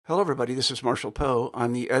Hello, everybody. This is Marshall Poe.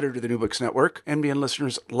 I'm the editor of the New Books Network. NBN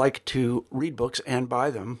listeners like to read books and buy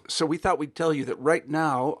them. So we thought we'd tell you that right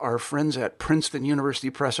now, our friends at Princeton University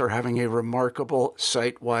Press are having a remarkable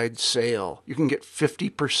site-wide sale. You can get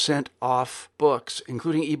 50% off books,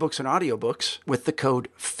 including ebooks and audiobooks, with the code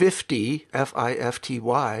 50,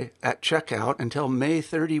 F-I-F-T-Y, at checkout until May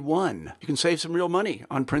 31. You can save some real money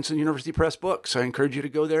on Princeton University Press books. I encourage you to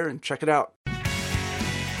go there and check it out.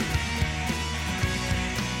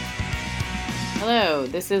 Hello,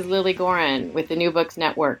 this is Lily Goren with the New Books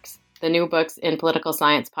Networks, the New Books in Political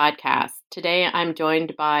Science podcast. Today I'm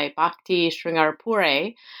joined by Bhakti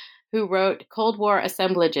Sringarapure, who wrote Cold War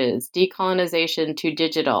Assemblages, Decolonization to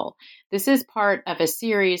Digital. This is part of a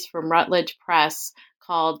series from Routledge Press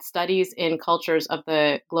called Studies in Cultures of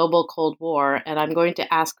the Global Cold War, and I'm going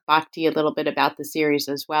to ask Bhakti a little bit about the series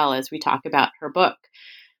as well as we talk about her book.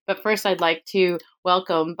 But first, I'd like to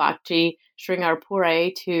welcome Bhakti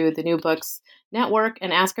Sringarapure to the New Books Network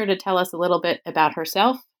and ask her to tell us a little bit about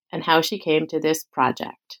herself and how she came to this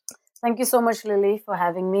project. Thank you so much, Lily, for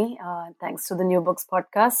having me. Thanks to the New Books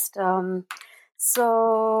podcast.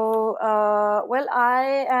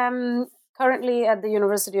 I am currently at the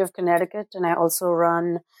University of Connecticut, and I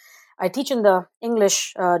teach in the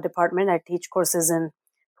English department. I teach courses in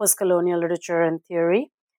post-colonial literature and theory,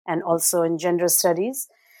 and also in gender studies.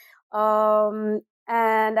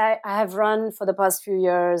 And I have run for the past few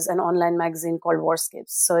years an online magazine called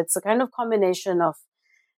Warscapes. So it's a kind of combination of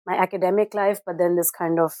my academic life, but then this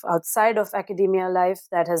kind of outside of academia life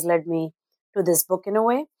that has led me to this book in a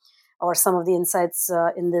way, or some of the insights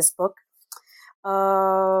in this book.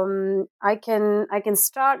 I can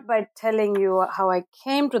start by telling you how I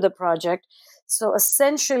came to the project. So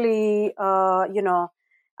essentially, I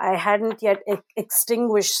hadn't yet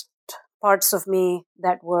extinguished parts of me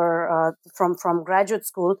that were from graduate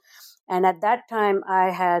school, and at that time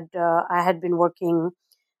I had been working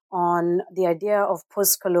on the idea of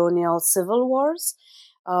post-colonial civil wars.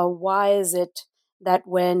 Why is it that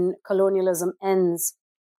when colonialism ends,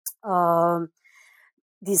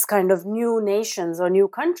 these kind of new nations or new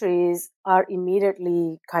countries are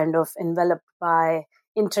immediately kind of enveloped by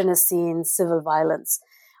internecine civil violence?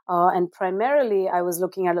 And primarily, I was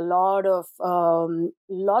looking at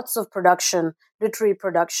lots of production, literary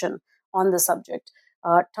production on the subject,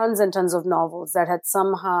 tons and tons of novels that had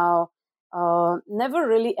somehow never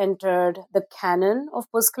really entered the canon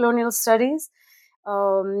of post-colonial studies.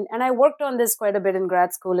 And I worked on this quite a bit in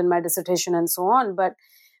grad school in my dissertation and so on. But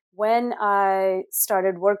when I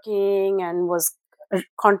started working and was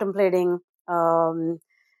contemplating, a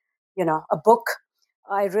book,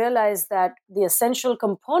 I realized that the essential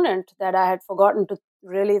component that I had forgotten to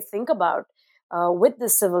really think about with the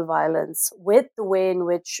civil violence, with the way in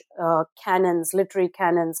which canons, literary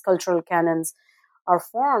canons, cultural canons are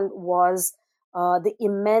formed, was the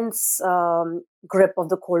immense grip of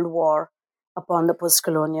the Cold War upon the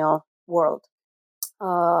post-colonial world.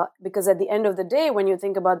 Because at the end of the day, when you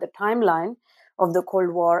think about the timeline of the Cold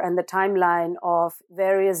War and the timeline of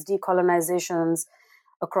various decolonizations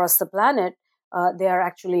across the planet, they are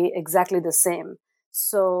actually exactly the same.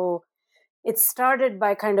 So it started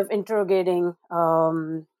by kind of interrogating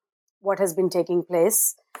what has been taking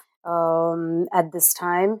place at this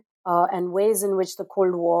time and ways in which the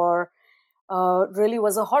Cold War really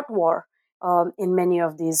was a hot war in many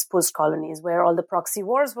of these post-colonies, where all the proxy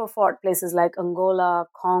wars were fought, places like Angola,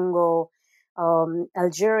 Congo,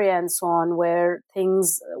 Algeria, and so on, where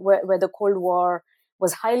the Cold War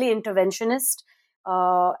was highly interventionist,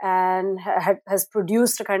 and has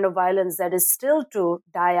produced a kind of violence that is still to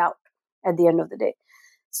die out at the end of the day.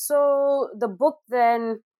 So the book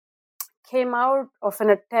then came out of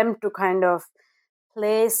an attempt to kind of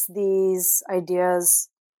place these ideas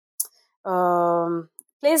in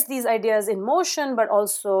motion, but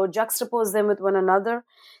also juxtapose them with one another.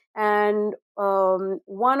 And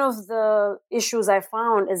one of the issues I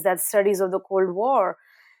found is that studies of the Cold War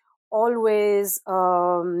always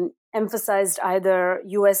emphasized either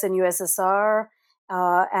US and USSR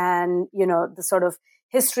and, the sort of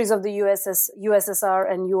histories of the USSR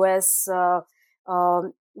and US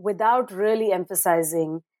without really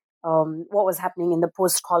emphasizing what was happening in the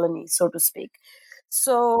post-colony, so to speak.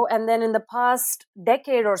 So, and then in the past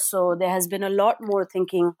decade or so, there has been a lot more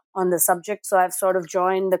thinking on the subject. So I've sort of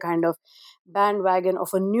joined the kind of bandwagon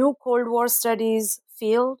of a new Cold War studies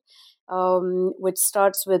field, which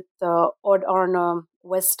starts with Odd Arne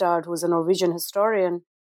Westad, who's a Norwegian historian,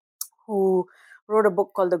 who wrote a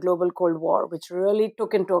book called The Global Cold War, which really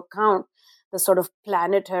took into account the sort of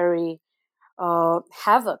planetary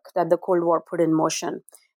havoc that the Cold War put in motion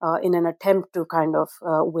in an attempt to kind of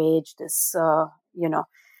wage this,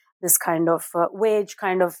 this kind of wage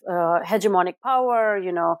kind of hegemonic power,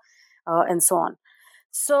 and so on.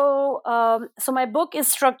 So my book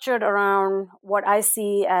is structured around what I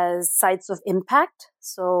see as sites of impact.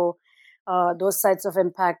 So those sites of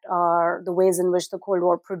impact are the ways in which the Cold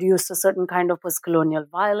War produced a certain kind of post-colonial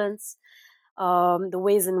violence, the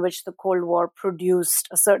ways in which the Cold War produced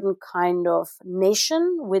a certain kind of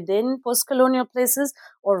nation within post-colonial places,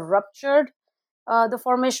 or ruptured the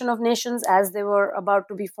formation of nations as they were about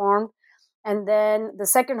to be formed. And then the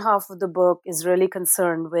second half of the book is really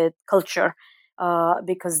concerned with culture,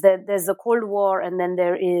 because there's the Cold War, and then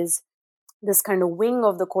there is this kind of wing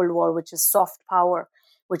of the Cold War, which is soft power,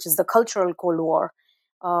 which is the cultural Cold War.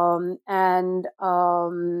 I'm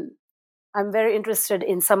very interested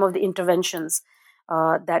in some of the interventions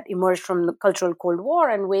that emerged from the cultural Cold War,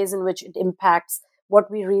 and ways in which it impacts what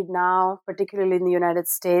we read now, particularly in the United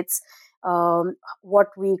States, what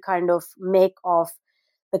we kind of make of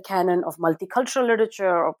the canon of multicultural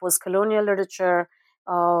literature or post-colonial literature,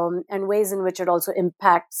 and ways in which it also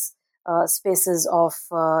impacts spaces of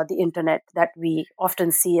the internet that we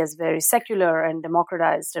often see as very secular and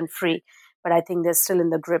democratized and free, but I think they're still in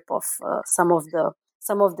the grip of some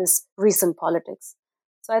of this recent politics.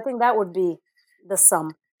 So I think that would be the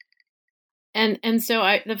sum. And so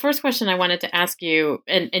the first question I wanted to ask you,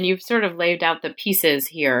 and you've sort of laid out the pieces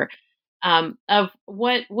here, of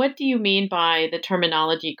what do you mean by the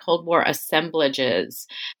terminology Cold War assemblages?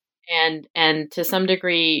 And to some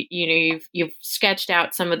degree, you've sketched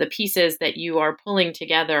out some of the pieces that you are pulling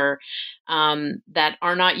together that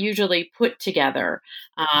are not usually put together.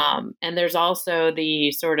 And there's also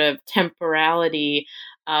the sort of temporality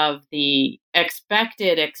of the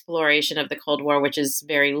expected exploration of the Cold War, which is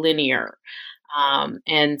very linear.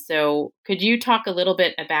 And so could you talk a little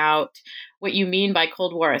bit about what you mean by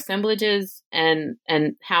Cold War assemblages and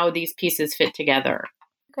how these pieces fit together?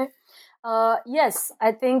 Okay. Yes,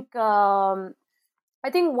 I think one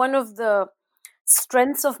of the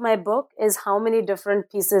strengths of my book is how many different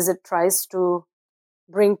pieces it tries to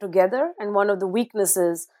bring together, and one of the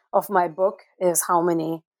weaknesses of my book is how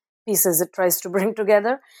many pieces it tries to bring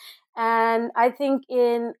together. And I think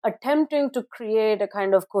in attempting to create a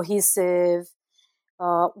kind of cohesive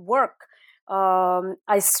work,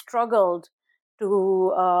 I struggled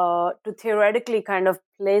to theoretically kind of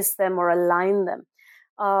place them or align them.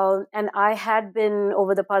 And I had been,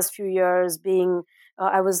 over the past few years,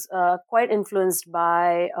 I was quite influenced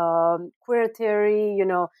by queer theory,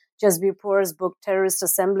 Jesby Poor's book, Terrorist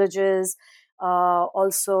Assemblages,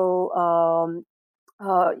 also,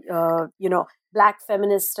 Black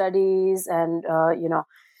feminist studies and,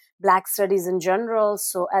 Black studies in general.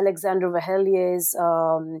 So Alexandre Vahellier's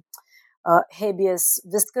Habeas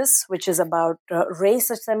Viscus, which is about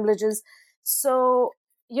race assemblages. So,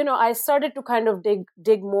 I started to kind of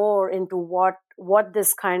dig more into what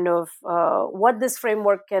this kind of what this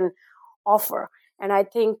framework can offer. And I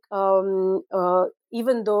think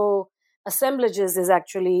even though assemblages is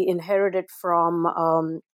actually inherited from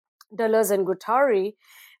Deleuze and Guattari,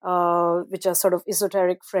 which are sort of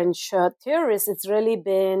esoteric French theorists, it's really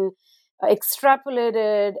been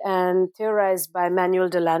extrapolated and theorized by Manuel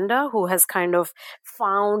de Landa, who has kind of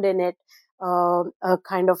found in it a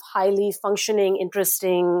kind of highly functioning,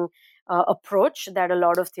 interesting approach that a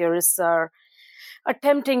lot of theorists are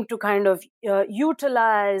attempting to kind of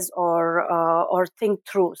utilize or think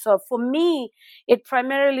through. So for me, it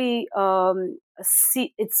primarily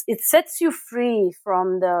it sets you free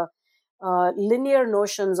from the linear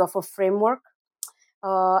notions of a framework,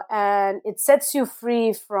 and it sets you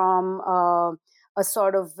free from a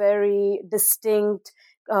sort of very distinct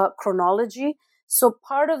chronology. So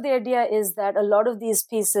part of the idea is that a lot of these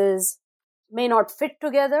pieces may not fit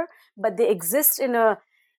together, but they exist in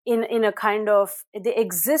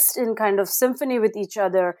kind of symphony with each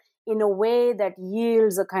other in a way that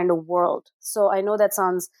yields a kind of world. So I know that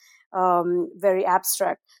sounds very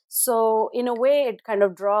abstract. So in a way, it kind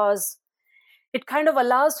of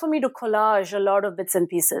allows for me to collage a lot of bits and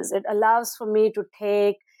pieces. It allows for me to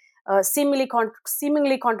take seemingly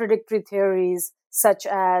contradictory theories, such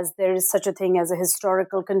as there is such a thing as a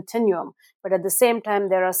historical continuum, but at the same time,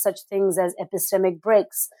 there are such things as epistemic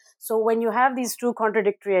breaks. So when you have these two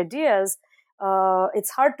contradictory ideas, it's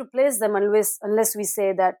hard to place them unless we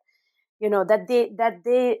say that, that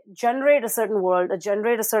they generate a certain world,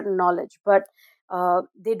 generate a certain knowledge, but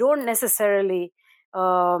they don't necessarily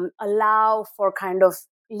allow for kind of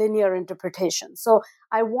linear interpretation. So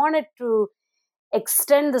I wanted to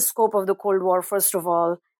extend the scope of the Cold War, first of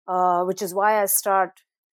all, which is why I start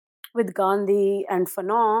with Gandhi and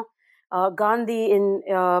Fanon, Gandhi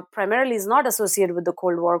primarily is not associated with the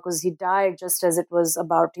Cold War because he died just as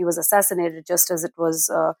he was assassinated just as it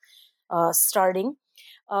was starting.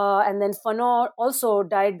 And then Fanon also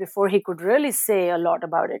died before he could really say a lot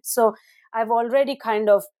about it. So I've already kind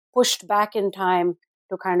of pushed back in time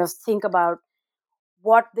to kind of think about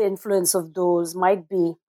what the influence of those might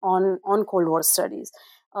be on Cold War studies.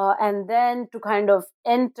 And then to kind of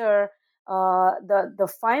enter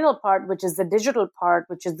the final part, which is the digital part,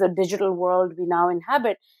 which is the digital world we now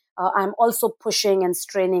inhabit, I'm also pushing and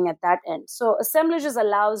straining at that end. So assemblages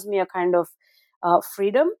allows me a kind of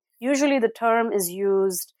freedom. Usually the term is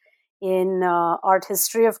used in art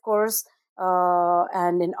history, of course,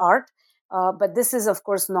 and in art. But this is, of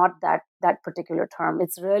course, not that particular term.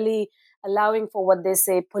 It's really allowing for what they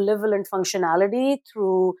say polyvalent functionality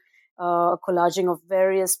through collaging of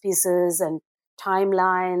various pieces and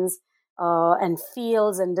timelines and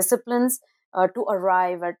fields and disciplines to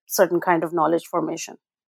arrive at certain kind of knowledge formation.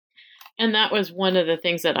 And that was one of the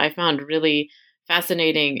things that I found really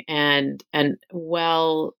fascinating and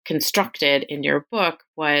well constructed in your book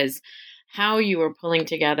was how you were pulling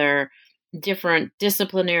together different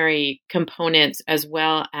disciplinary components as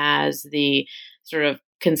well as the sort of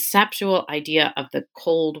conceptual idea of the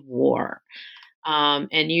Cold War.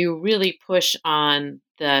 And you really push on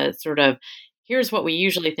the sort of, here's what we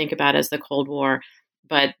usually think about as the Cold War,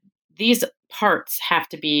 but these parts have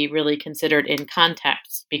to be really considered in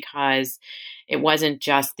context because it wasn't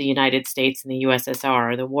just the United States and the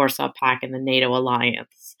USSR, or the Warsaw Pact and the NATO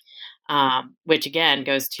alliance, which again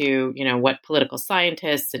goes to, what political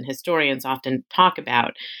scientists and historians often talk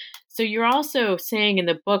about. So you're also saying in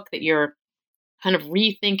the book that you're kind of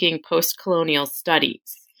rethinking post-colonial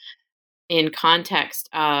studies in context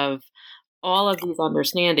of all of these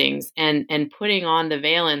understandings and putting on the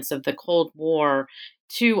valence of the Cold War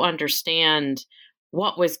to understand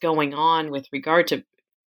what was going on with regard to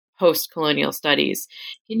post-colonial studies.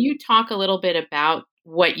 Can you talk a little bit about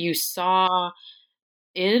what you saw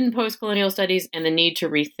in post-colonial studies and the need to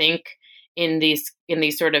rethink in these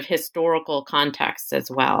sort of historical contexts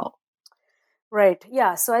as well? Right.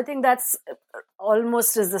 Yeah. So I think that's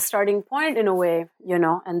almost is the starting point in a way,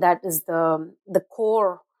 and that is the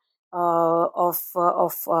core of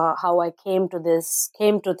how I came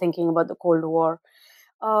to thinking about the Cold War.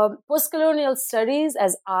 Post-colonial studies,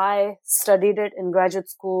 as I studied it in graduate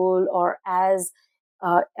school, or as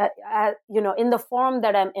in the form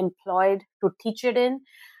that I'm employed to teach it in,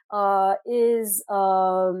 does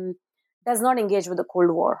not engage with the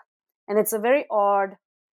Cold War, and it's a very odd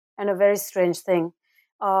and a very strange thing,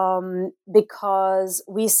 because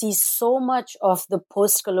we see so much of the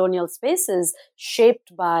post-colonial spaces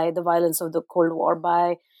shaped by the violence of the Cold War,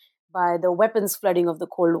 by the weapons flooding of the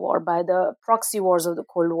Cold War, by the proxy wars of the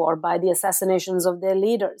Cold War, by the assassinations of their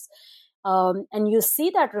leaders. And you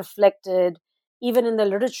see that reflected even in the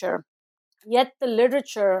literature. Yet the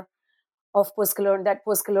literature of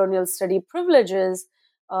post-colonial study privileges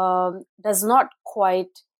does not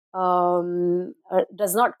quite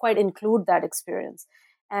include that experience.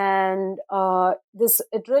 And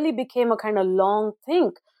it really became a kind of long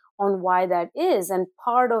think on why that is. And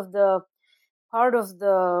part of the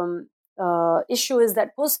issue is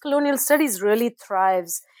that post-colonial studies really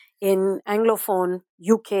thrives in Anglophone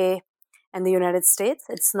UK and the United States.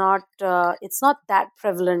 It's not that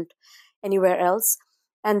prevalent anywhere else.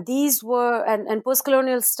 And these were and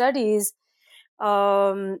post-colonial studies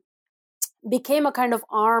became a kind of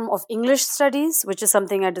arm of English studies, which is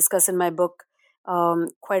something I discuss in my book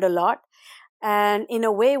quite a lot, and in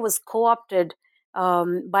a way was co-opted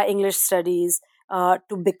by English studies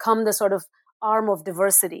to become the sort of arm of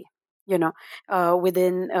diversity,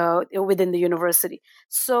 within the university.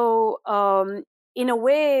 So in a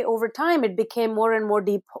way, over time, it became more and more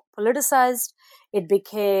depoliticized. It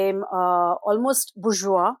became almost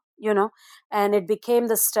bourgeois, and it became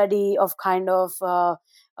the study of kind of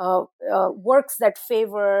works that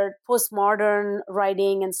favored postmodern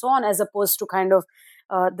writing and so on, as opposed to kind of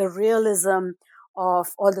the realism of,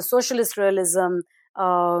 or the socialist realism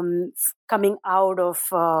coming out of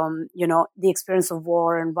the experience of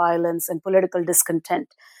war and violence and political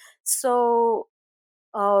discontent. So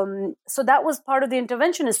that was part of the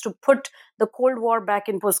intervention, is to put the Cold War back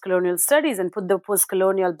in post-colonial studies and put the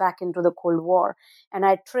post-colonial back into the Cold War. And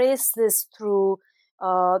I trace this through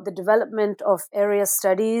the development of area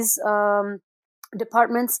studies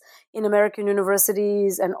departments in American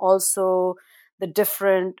universities, and also the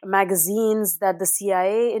different magazines that the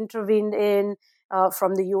CIA intervened in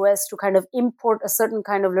from the US to kind of import a certain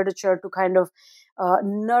kind of literature, to kind of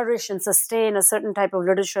nourish and sustain a certain type of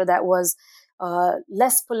literature that was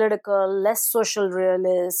less political, less social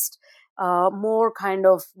realist, more kind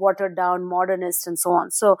of watered down modernist and so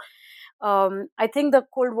on. So I think the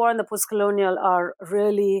Cold War and the post-colonial are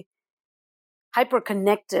really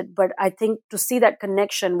hyper-connected, but I think to see that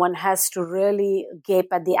connection, one has to really gape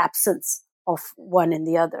at the absence of one in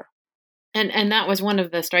the other. And that was one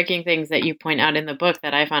of the striking things that you point out in the book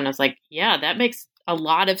that I found. I was like, yeah, that makes a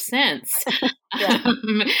lot of sense.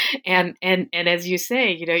 And as you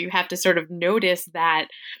say, you have to sort of notice that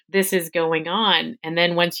this is going on. And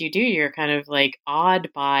then once you do, you're kind of like awed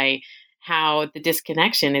by how the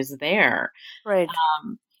disconnection is there. Right.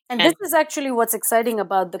 And this is actually what's exciting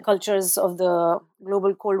about the Cultures of the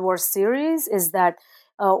Global Cold War series, is that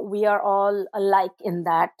we are all alike in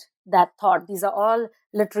that thought. These are all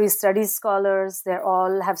literary studies scholars. They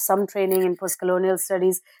all have some training in post-colonial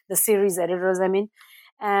studies, the series editors, I mean.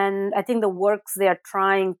 And I think the works they are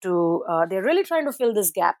trying to, they're really trying to fill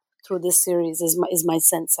this gap through this series is my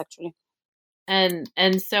sense, actually. And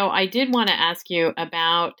so I did want to ask you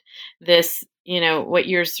about this, what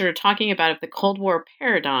you're sort of talking about of the Cold War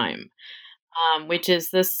paradigm, which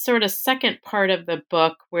is this sort of second part of the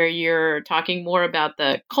book where you're talking more about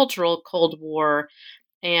the cultural Cold War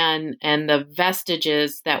and the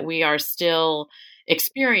vestiges that we are still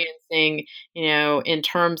experiencing, in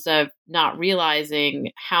terms of not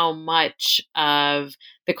realizing how much of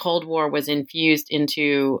the Cold War was infused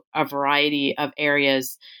into a variety of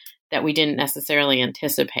areas that we didn't necessarily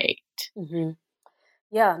anticipate. Mm-hmm.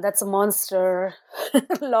 Yeah, that's a monster,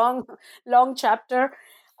 long chapter,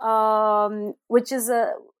 which is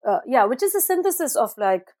a synthesis of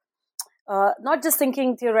not just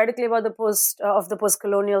thinking theoretically about the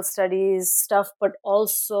post-colonial studies stuff, but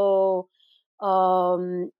also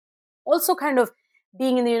kind of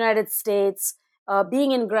being in the United States,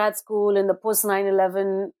 being in grad school in the post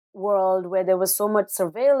 9/11 world where there was so much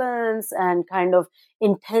surveillance and kind of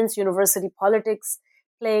intense university politics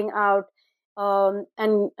playing out, and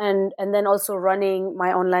then also running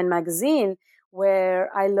my online magazine, where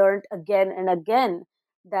I learned again and again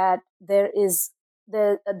that there is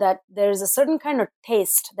a certain kind of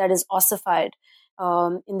taste that is ossified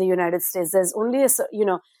in the United States. There's only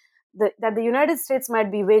that the United States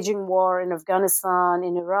might be waging war in Afghanistan,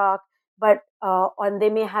 in Iraq, but and they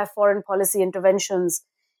may have foreign policy interventions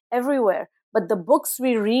everywhere. But the books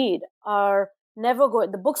we read are never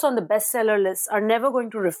going. The books on the bestseller list are never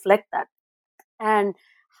going to reflect that. And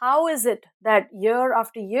how is it that year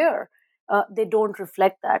after year they don't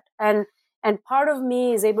reflect that? And part of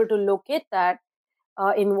me is able to locate that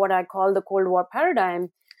in what I call the Cold War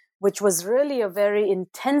paradigm, which was really a very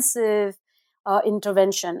intensive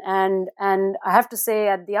intervention. And I have to say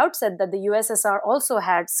at the outset that the USSR also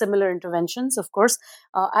had similar interventions, of course.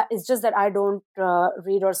 It's just that I don't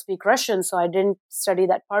read or speak Russian, so I didn't study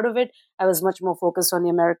that part of it. I was much more focused on the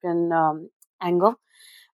American angle.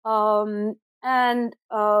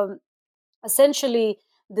 Essentially,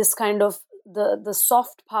 this kind of the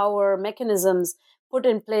soft power mechanisms put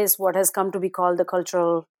in place what has come to be called the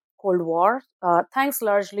Cultural Cold War, thanks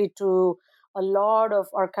largely to a lot of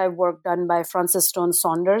archive work done by Frances Stone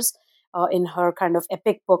Saunders in her kind of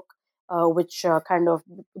epic book, which kind of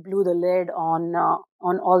blew the lid on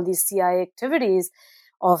all these CIA activities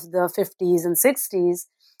of the 50s and 60s,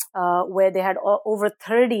 where they had over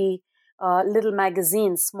 30 little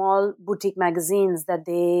magazines, small boutique magazines that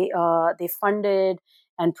they funded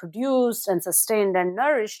and produced and sustained and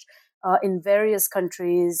nourished in various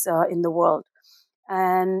countries in the world.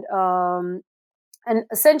 And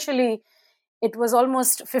essentially, it was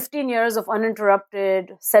almost 15 years of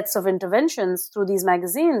uninterrupted sets of interventions through these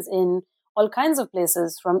magazines in all kinds of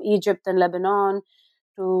places, from Egypt and Lebanon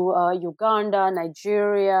to Uganda,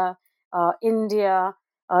 Nigeria, India,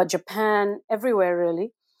 Japan, everywhere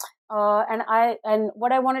really. And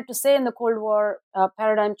what I wanted to say in the Cold War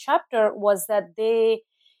paradigm chapter was that they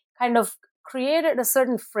kind of created a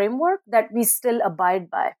certain framework that we still abide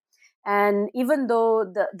by. And even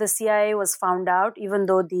though the CIA was found out, even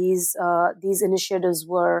though these initiatives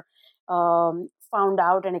were found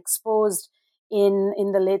out and exposed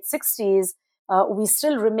in the late 60s, we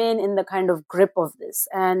still remain in the kind of grip of this.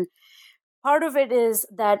 And part of it is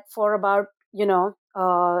that for about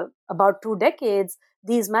 2 decades,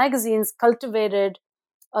 these magazines cultivated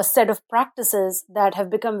a set of practices that have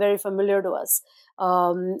become very familiar to us.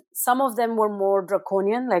 Some of them were more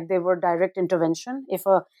draconian, like they were direct intervention. If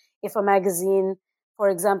a magazine, for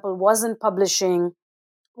example, was publishing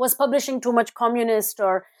too much communist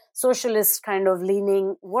or socialist kind of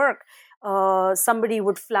leaning work, somebody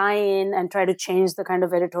would fly in and try to change the kind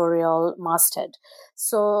of editorial masthead.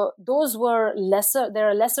 So those were lesser. There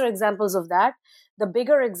are lesser examples of that. The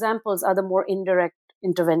bigger examples are the more indirect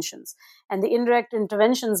interventions. And the indirect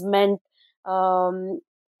interventions meant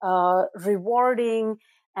rewarding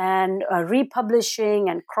and republishing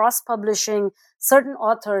and cross-publishing certain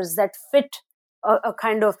authors that fit a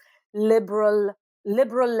kind of liberal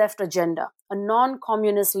left agenda, a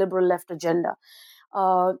non-communist liberal left agenda,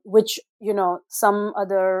 which some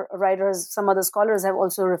other writers, some other scholars have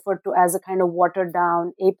also referred to as a kind of watered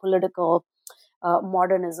down, apolitical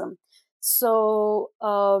modernism. So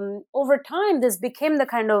over time, this became the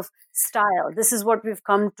kind of style. This is what we've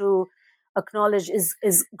come to acknowledge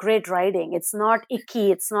is great writing. It's not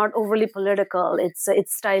icky. It's not overly political. It's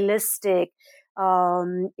stylistic.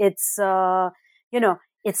 It's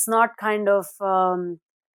it's not kind of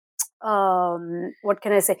what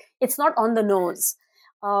can I say? It's not on the nose.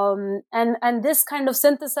 And this kind of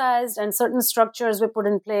synthesized, and certain structures were put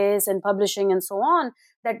in place in publishing and so on,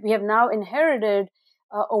 that we have now inherited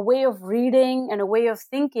a way of reading and a way of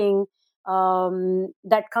thinking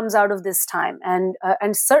that comes out of this time. And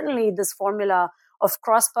certainly this formula of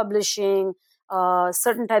cross-publishing,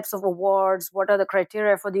 certain types of awards, what are the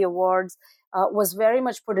criteria for the awards, was very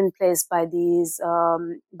much put in place by these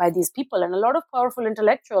people, and a lot of powerful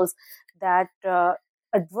intellectuals that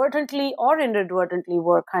advertently or inadvertently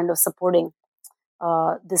were kind of supporting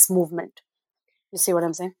this movement. You see what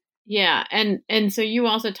I'm saying? Yeah, and so you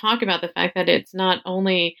also talk about the fact that it's not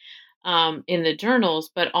only in the journals,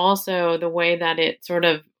 but also the way that it sort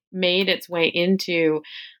of made its way into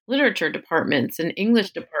literature departments and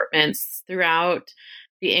English departments throughout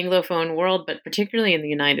the Anglophone world, but particularly in the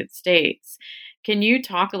United States. Can you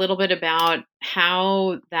talk a little bit about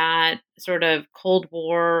how that sort of Cold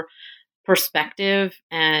War perspective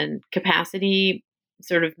and capacity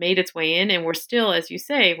sort of made its way in? And we're still, as you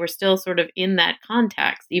say, we're still sort of in that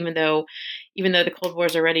context, even though the Cold War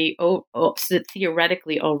is already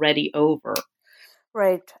theoretically already over.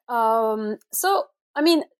 Right. So, I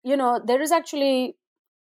mean, there is actually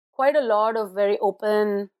quite a lot of very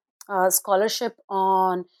open scholarship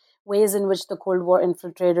on ways in which the Cold War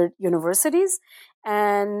infiltrated universities.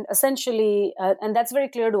 And essentially, and that's very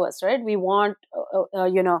clear to us, right? We want,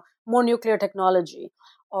 more nuclear technology,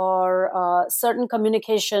 or certain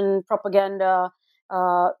communication propaganda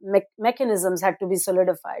mechanisms had to be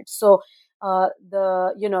solidified. So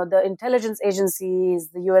the intelligence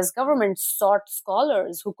agencies, the U.S. government sought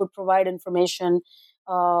scholars who could provide information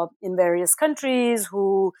in various countries,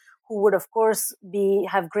 who would, of course,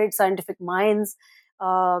 have great scientific minds,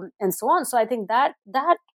 and so on. So I think that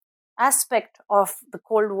aspect of the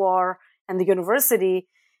Cold War and the university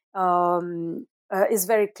is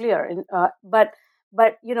very clear. But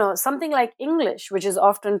something like English, which is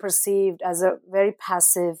often perceived as a very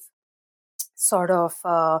passive sort of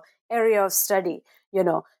area of study,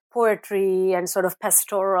 poetry and sort of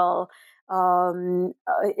pastoral,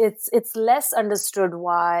 it's less understood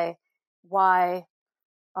why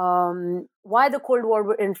the Cold War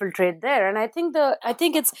would infiltrate there. And I think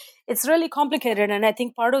it's really complicated. And I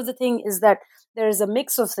think part of the thing is that there is a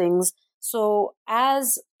mix of things. So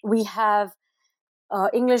as we have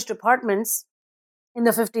English departments in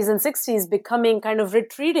the 50s and 60s becoming kind of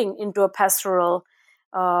retreating into a pastoral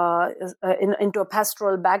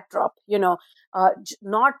backdrop,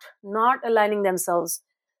 not aligning themselves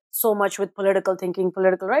so much with political thinking,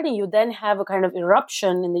 political writing, you then have a kind of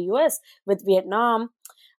eruption in the US with Vietnam,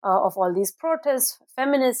 of all these protests,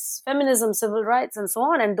 feminism, civil rights, and so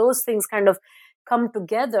on. And those things kind of come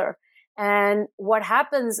together. And what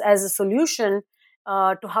happens as a solution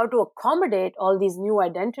to how to accommodate all these new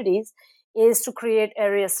identities is to create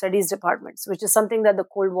area studies departments, which is something that the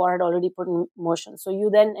Cold War had already put in motion. So you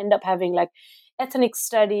then end up having like ethnic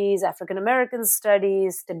studies, African American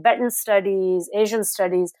studies, Tibetan studies, Asian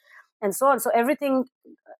studies, and so on. So everything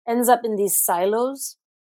ends up in these silos.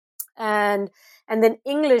 And then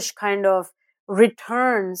English kind of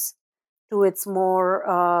returns to its more,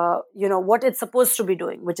 what it's supposed to be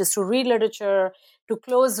doing, which is to read literature, to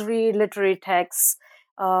close read literary texts,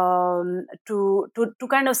 to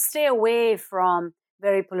kind of stay away from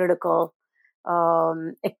very political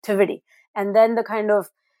activity. And then the kind of,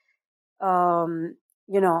 the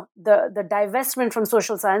divestment from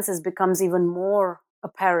social sciences becomes even more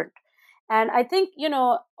apparent. And I think,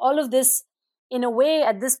 all of this, in a way,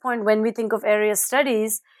 at this point, when we think of area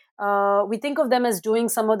studies, we think of them as doing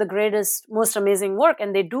some of the greatest, most amazing work,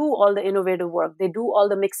 and they do all the innovative work. They do all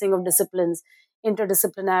the mixing of disciplines,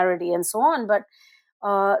 interdisciplinarity, and so on. But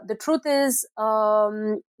the truth is,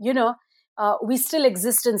 we still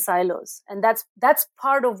exist in silos, and that's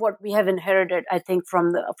part of what we have inherited, I think,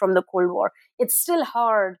 from the Cold War. It's still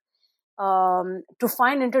hard to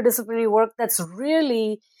find interdisciplinary work that's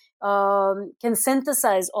really can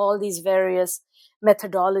synthesize all these various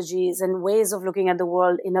methodologies and ways of looking at the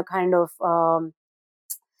world in a kind of,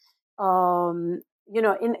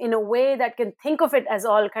 in a way that can think of it as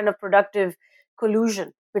all kind of productive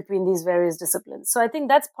collusion between these various disciplines. So I think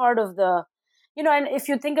that's part of the, and if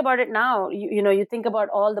you think about it now, you think about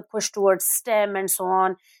all the push towards STEM and so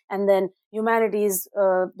on, and then humanities,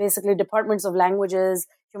 basically departments of languages,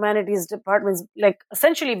 humanities departments, like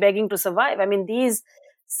essentially begging to survive. I mean, these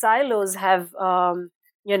silos have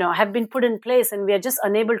been put in place, and we are just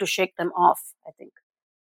unable to shake them off, I think.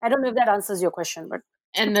 I don't know if that answers your question, but.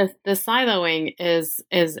 And the siloing is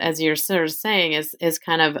as you're sort of saying, is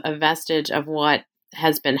kind of a vestige of what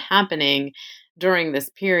has been happening during this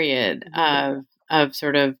period of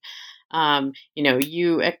sort of,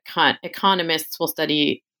 economists will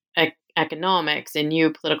study economics, and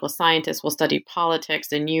you political scientists will study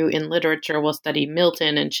politics, and you in literature will study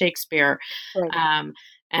Milton and Shakespeare, right.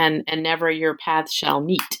 And never your paths shall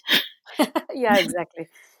meet. Yeah, exactly.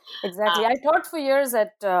 Exactly. I taught for years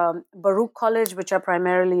at Baruch College, which are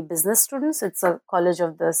primarily business students. It's a college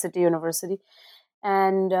of the City University.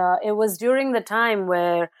 And it was during the time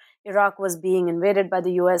where Iraq was being invaded by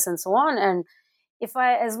the US and so on. And if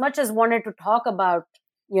I as much as wanted to talk about,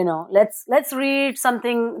 let's read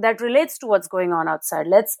something that relates to what's going on outside.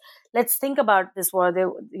 Let's think about this war. They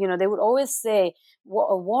would always say,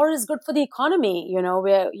 war is good for the economy,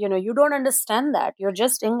 where, you don't understand that. You're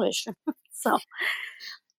just English. So,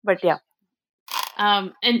 but yeah.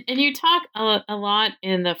 And you talk a lot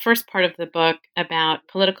in the first part of the book about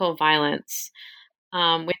political violence,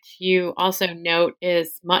 which you also note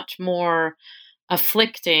is much more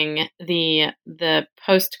afflicting the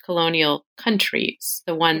post-colonial countries,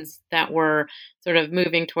 the ones that were sort of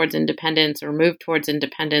moving towards independence or moved towards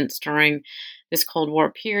independence during this Cold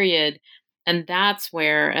War period. And that's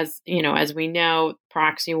where, as we know,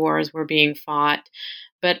 proxy wars were being fought.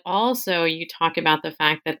 But also you talk about the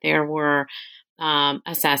fact that there were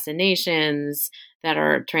assassinations that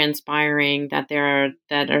are transpiring, that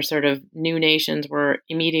are sort of new nations were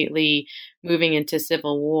immediately moving into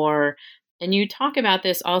civil war. And you talk about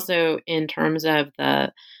this also in terms of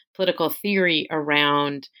the political theory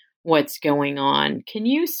around what's going on. Can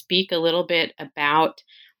you speak a little bit about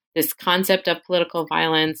this concept of political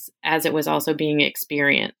violence as it was also being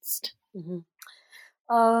experienced? Mm-hmm.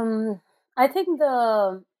 I think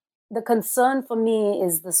the concern for me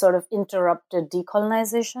is the sort of interrupted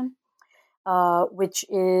decolonization, which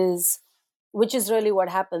is really what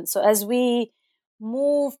happens. So as we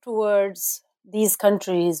move towards these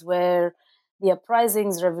countries where the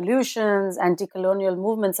uprisings, revolutions, anti-colonial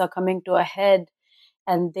movements are coming to a head,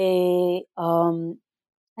 and these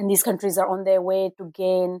countries are on their way to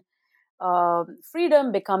gain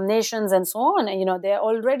freedom, become nations, and so on. And they're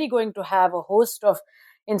already going to have a host of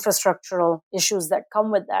infrastructural issues that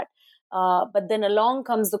come with that. But then along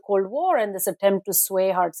comes the Cold War and this attempt to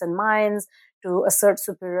sway hearts and minds, to assert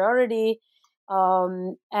superiority.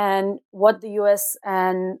 And what the US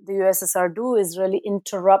and the USSR do is really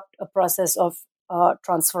interrupt a process of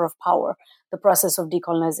transfer of power, the process of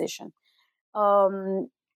decolonization.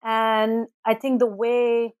 And I think the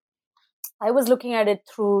way I was looking at it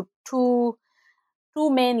through two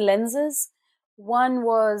main lenses. One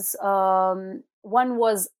was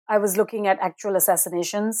I was looking at actual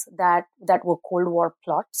assassinations that were Cold War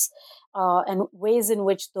plots, and ways in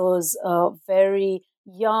which those very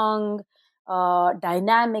young,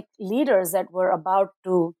 dynamic leaders that were about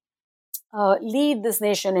to lead this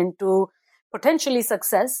nation into potentially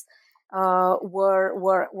success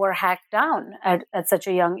were hacked down at such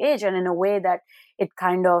a young age, and in a way that it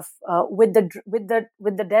kind of with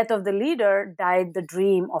the death of the leader died the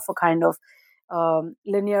dream of a kind of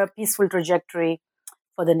linear, peaceful trajectory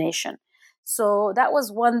for the nation. So that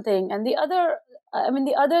was one thing, and the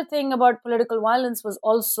other thing about political violence was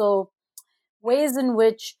also ways in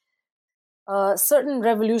which certain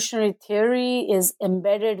revolutionary theory is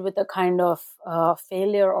embedded with a kind of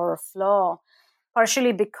failure or a flaw,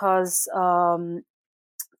 partially because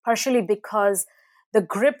the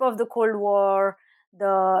grip of the Cold War,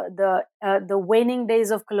 the waning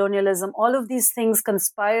days of colonialism, all of these things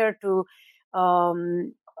conspire to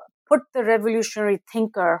put the revolutionary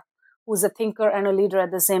thinker, who's a thinker and a leader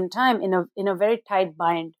at the same time, in a very tight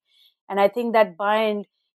bind. And I think that bind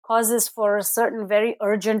causes for a certain very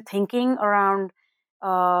urgent thinking around,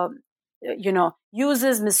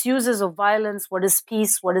 misuses of violence. What is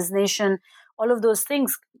peace? What is nation? All of those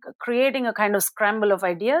things, creating a kind of scramble of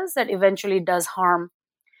ideas that eventually does harm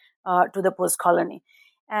to the post-colony.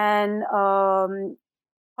 And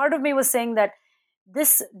part of me was saying that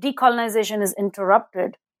this decolonization is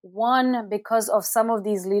interrupted, one, because of some of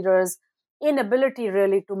these leaders' inability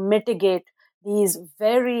really to mitigate these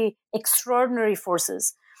very extraordinary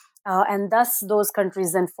forces, and thus those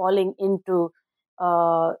countries then falling into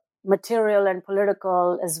material and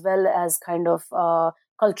political as well as kind of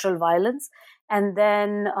cultural violence. And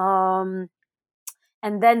then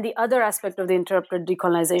the other aspect of the interrupted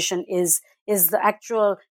decolonization is the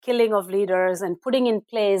actual killing of leaders and putting in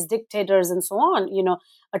place dictators and so on.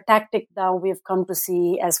 A tactic now we've come to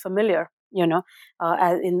see as familiar.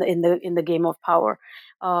 As in the game of power.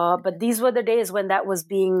 But these were the days when that was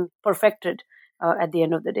being perfected at the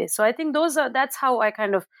end of the day. So I think that's how I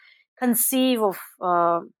kind of conceive of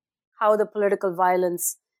how the political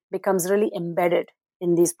violence becomes really embedded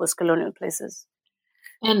in these post-colonial places.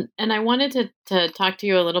 And I wanted to talk to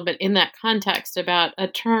you a little bit in that context about a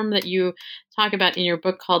term that you talk about in your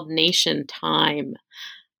book called nation time,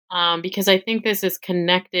 because I think this is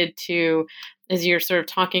connected to, as you're sort of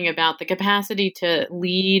talking about, the capacity to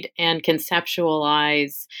lead and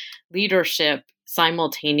conceptualize leadership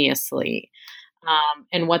simultaneously,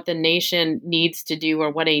 and what the nation needs to do,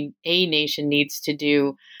 or what a nation needs to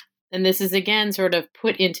do. And this is, again, sort of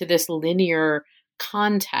put into this linear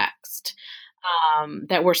context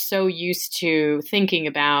that we're so used to thinking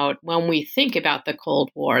about when we think about the Cold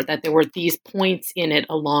War, that there were these points in it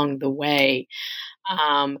along the way.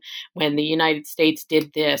 When the United States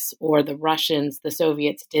did this, or the Russians, the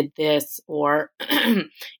Soviets did this, or,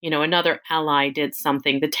 another ally did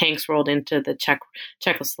something, the tanks rolled into the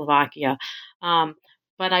Czechoslovakia.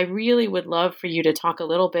 But I really would love for you to talk a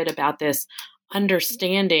little bit about this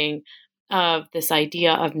understanding of this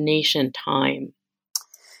idea of nation time.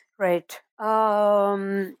 Right.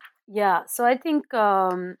 Yeah. So I think,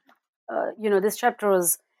 this chapter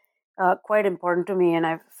was quite important to me, and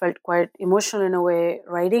I felt quite emotional in a way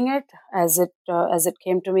writing it as it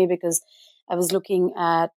came to me, because I was looking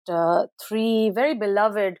at three very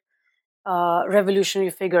beloved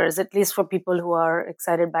revolutionary figures, at least for people who are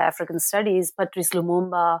excited by African studies: Patrice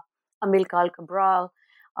Lumumba, Amilcar Cabral,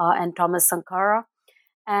 and Thomas Sankara.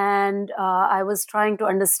 And I was trying to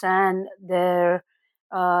understand their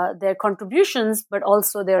contributions, but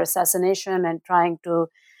also their assassination, and trying to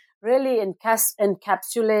really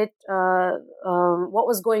encapsulate what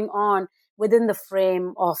was going on within the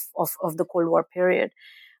frame of the Cold War period.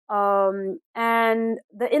 And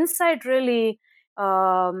the insight really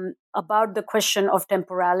about the question of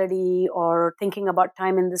temporality, or thinking about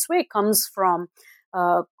time in this way, comes from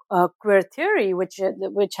queer theory, where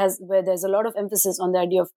there's a lot of emphasis on the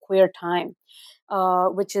idea of queer time,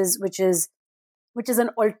 which is an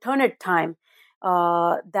alternate time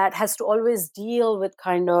that has to always deal with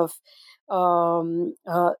kind of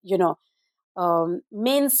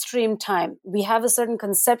mainstream time. We have a certain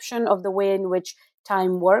conception of the way in which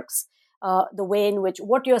time works, the way in which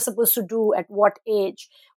what you're supposed to do at what age,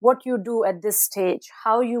 what you do at this stage,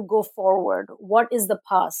 how you go forward, what is the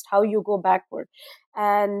past, how you go backward.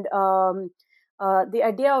 And the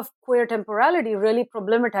idea of queer temporality really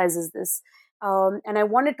problematizes this. And I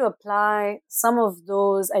wanted to apply some of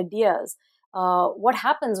those ideas. What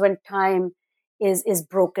happens when time is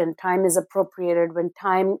broken, time is appropriated, when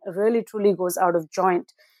time really truly goes out of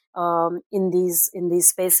joint in these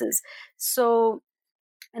spaces. So,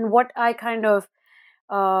 and what I kind of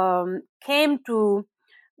came to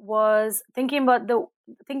was thinking about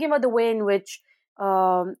the way in which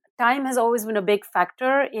time has always been a big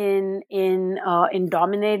factor in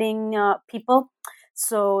dominating people.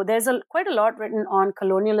 So there's quite a lot written on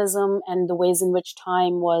colonialism and the ways in which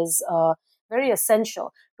time was very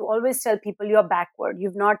essential to always tell people you're backward.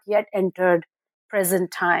 You've not yet entered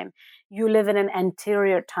present time. You live in an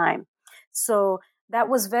anterior time. So that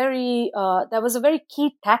was a very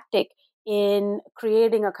key tactic in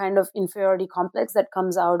creating a kind of inferiority complex that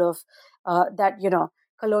comes out of that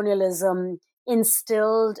colonialism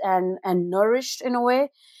instilled and nourished in a way.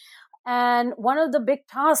 And one of the big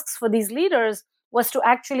tasks for these leaders was to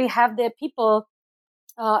actually have their people,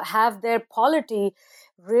 have their polity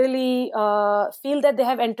really feel that they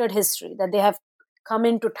have entered history, that they have come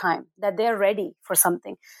into time, that they're ready for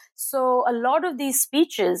something. So a lot of these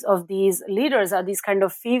speeches of these leaders are these kind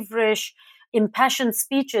of feverish, impassioned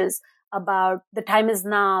speeches about the time is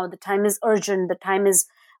now, the time is urgent, the time is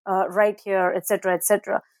right here, etc.,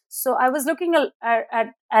 etc. So I was looking at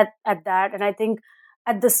that, and I think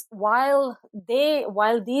at this, while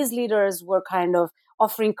these leaders were kind of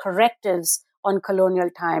offering correctives on colonial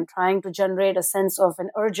time, trying to generate a sense of an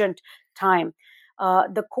urgent time,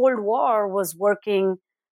 the Cold War was working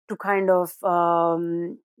to kind of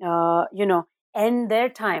end their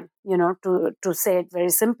time, to say it very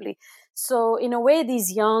simply. So in a way,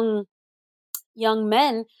 these young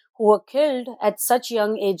men who were killed at such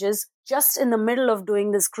young ages, just in the middle of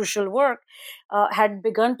doing this crucial work, had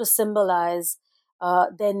begun to symbolize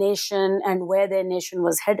their nation and where their nation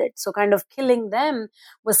was headed. So kind of killing them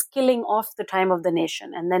was killing off the time of the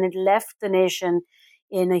nation. And then it left the nation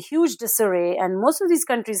in a huge disarray. And most of these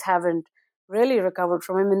countries haven't really recovered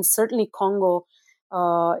from it. I mean, certainly Congo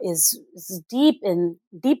is deeply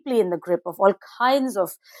in the grip of all kinds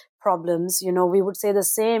of problems. You know, we would say the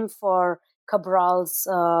same for Cabral's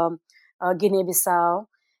Guinea-Bissau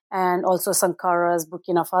and also Sankara's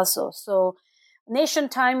Burkina Faso. So nation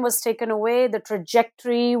time was taken away. The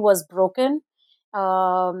trajectory was broken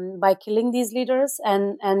by killing these leaders,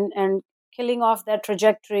 and killing off that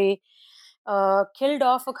trajectory killed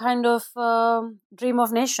off a kind of dream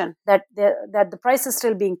of nation that the price is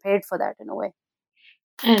still being paid for that in a way.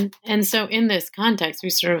 And so in this context, we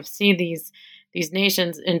sort of see these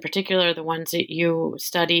nations, in particular the ones that you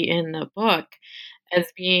study in the book,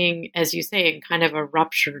 as being, as you say, in kind of a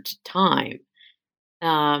ruptured time.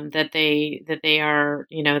 That they are,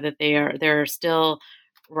 you know, that they're still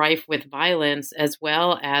rife with violence, as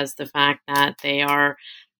well as the fact that they are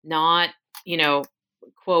not, you know,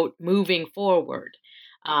 quote, moving forward.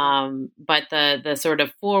 But the sort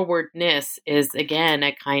of forwardness is again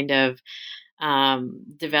a kind of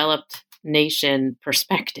developed nation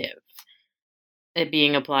perspective, it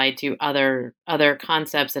being applied to other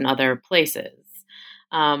concepts in other places.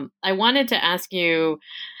 I wanted to ask you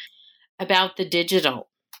about the digital,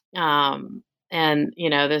 and you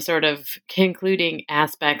know, the sort of concluding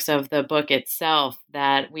aspects of the book itself,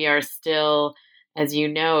 that we are still, as you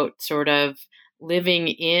note, sort of living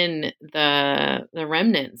in the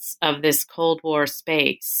remnants of this Cold War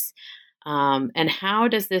space. And how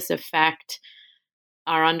does this affect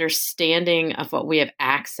our understanding of what we have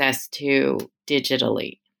access to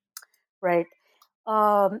digitally? Right.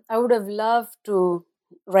 I would have loved to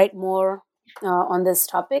write more on this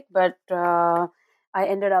topic, but I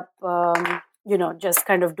ended up, just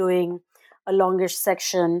kind of doing a longish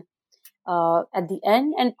section at the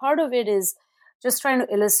end. And part of it is just trying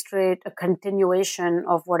to illustrate a continuation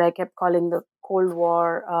of what I kept calling the Cold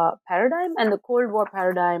War paradigm. And the Cold War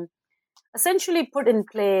paradigm essentially put in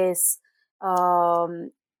place a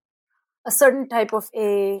certain type of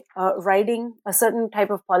writing, a certain type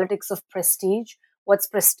of politics of prestige. What's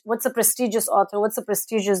a prestigious author? What's a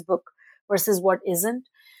prestigious book versus what isn't?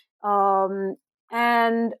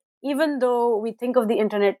 And even though we think of the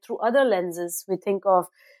internet through other lenses, we think of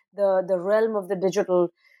the realm of the digital.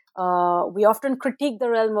 We often critique the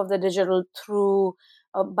realm of the digital through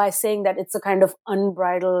by saying that it's a kind of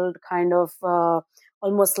unbridled, kind of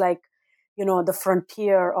almost like, you know, the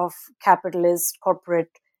frontier of capitalist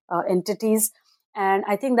corporate entities. And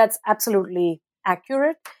I think that's absolutely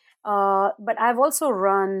accurate. But I've also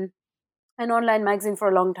run an online magazine for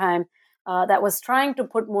a long time that was trying to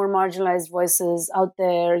put more marginalized voices out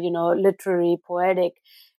there, you know, literary, poetic,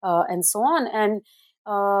 and so on. And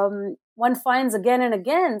one finds again and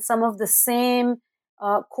again some of the same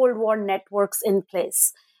Cold War networks in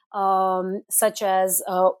place, such as,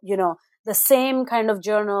 the same kind of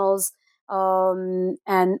journals and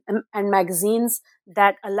magazines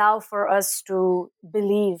that allow for us to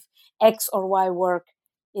believe X or Y work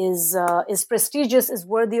is prestigious, is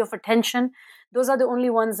worthy of attention. Those are the only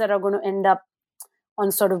ones that are going to end up on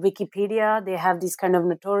sort of Wikipedia. They have these kind of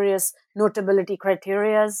notorious notability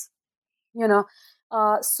criterias, you know.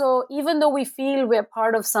 So even though we feel we're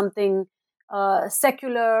part of something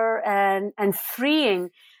secular and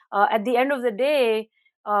freeing, at the end of the day,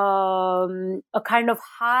 a kind of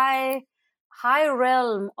high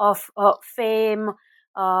realm of fame,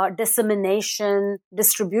 dissemination,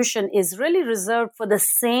 distribution is really reserved for the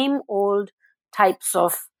same old types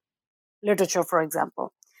of literature, for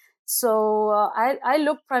example. So I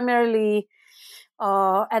look primarily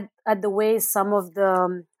at the way some of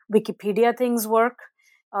the Wikipedia things work,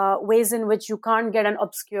 ways in which you can't get an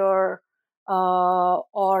obscure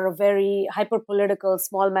or a very hyper-political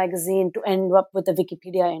small magazine to end up with a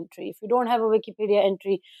Wikipedia entry. If you don't have a Wikipedia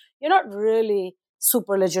entry, you're not really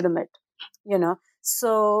super legitimate, you know.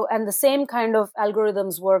 So, and the same kind of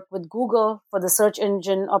algorithms work with Google for the search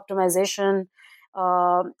engine optimization,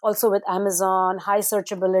 also with Amazon, high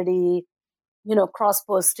searchability, you know,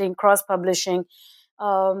 cross-posting, cross-publishing.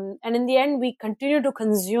 And in the end, we continue to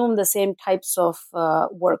consume the same types of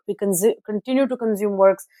work. We continue to consume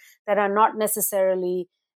works that are not necessarily,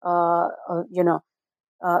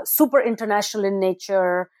 super international in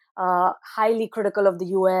nature, highly critical of the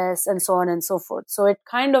US, and so on and so forth. So it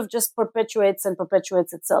kind of just perpetuates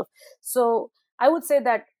itself. So I would say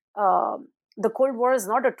that the Cold War is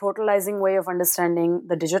not a totalizing way of understanding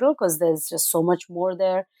the digital, because there's just so much more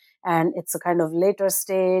there. And it's a kind of later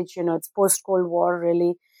stage, it's post-Cold War,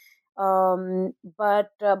 really. But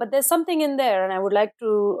there's something in there, and I would like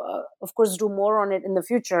to, of course, do more on it in the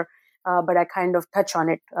future. But I kind of touch on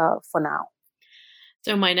it for now.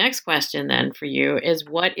 So my next question then for you is,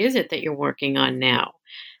 what is it that you're working on now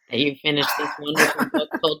that you've finished this wonderful book,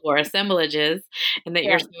 Cold War Assemblages, and that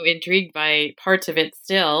you're so intrigued by parts of it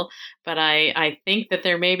still, but I think that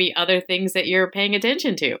there may be other things that you're paying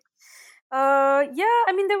attention to.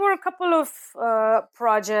 There were a couple of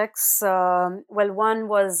projects. One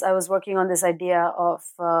was I was working on this idea of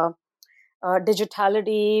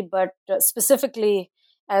digitality, but specifically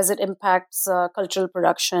as it impacts cultural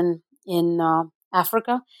production in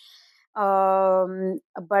Africa.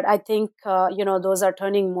 But I think, those are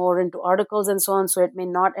turning more into articles and so on, so it may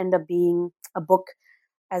not end up being a book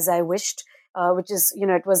as I wished, which is,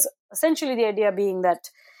 it was essentially the idea being that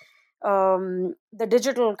the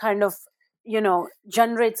digital kind of,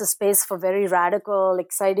 generates a space for very radical,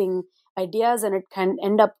 exciting ideas, and it can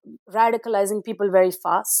end up radicalizing people very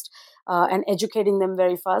fast and educating them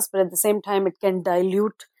very fast. But at the same time, it can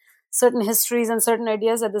dilute certain histories and certain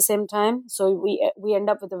ideas at the same time. So we end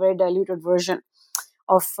up with a very diluted version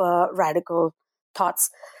of radical thoughts.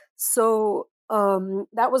 So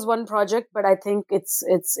that was one project, but I think it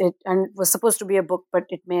was supposed to be a book, but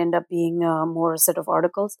it may end up being more a set of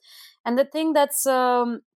articles. And the thing that's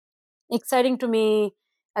exciting to me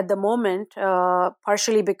at the moment,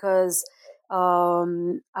 partially because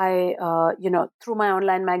I through my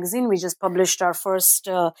online magazine, we just published our first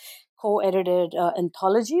co-edited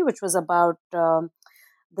anthology, which was about the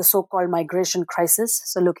so-called migration crisis.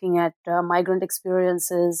 So looking at migrant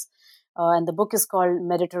experiences, and the book is called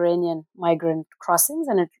Mediterranean Migrant Crossings,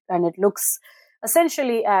 and it looks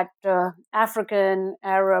essentially at African,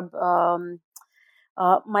 Arab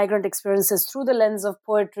migrant experiences through the lens of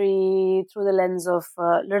poetry, through the lens of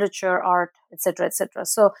literature, art, etc., etc.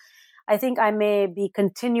 So I think I may be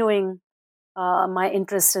continuing my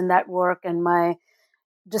interest in that work and my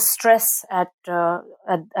distress at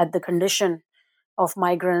the condition of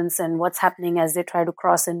migrants and what's happening as they try to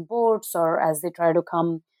cross in boats or as they try to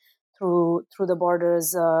come through the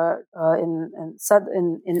borders in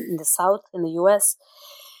the South in the US.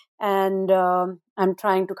 And I'm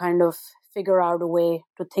trying to kind of figure out a way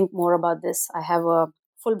to think more about this. I have a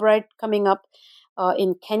Fulbright coming up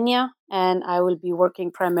in Kenya, and I will be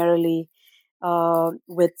working primarily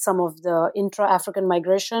with some of the intra-African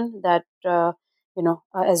migration that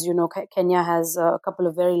as you know, Kenya has a couple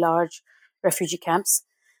of very large refugee camps.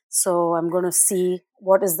 So I'm going to see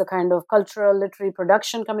what is the kind of cultural literary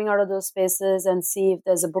production coming out of those spaces and see if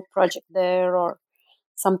there's a book project there or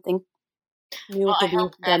something new to be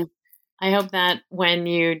done. I hope that when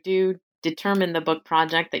you do determine the book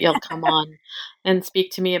project that you'll come on and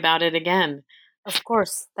speak to me about it again. Of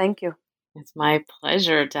course. Thank you. It's my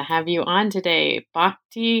pleasure to have you on today.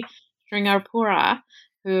 Bhakti Sringarpura,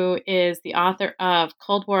 who is the author of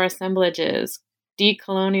Cold War Assemblages,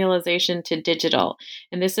 Decolonialization to Digital.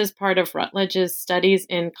 And this is part of Routledge's Studies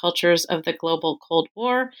in Cultures of the Global Cold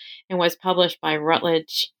War and was published by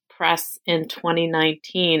Routledge Press in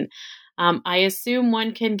 2019. I assume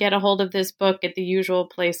one can get a hold of this book at the usual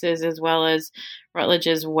places as well as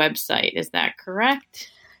Routledge's website. Is that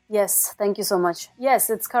correct? Yes, thank you so much.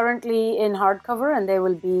 Yes, it's currently in hardcover and there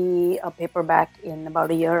will be a paperback in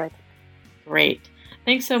about a year, I think. Great.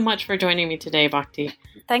 Thanks so much for joining me today, Bhakti.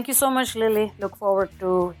 Thank you so much, Lily. Look forward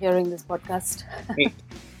to hearing this podcast. Great.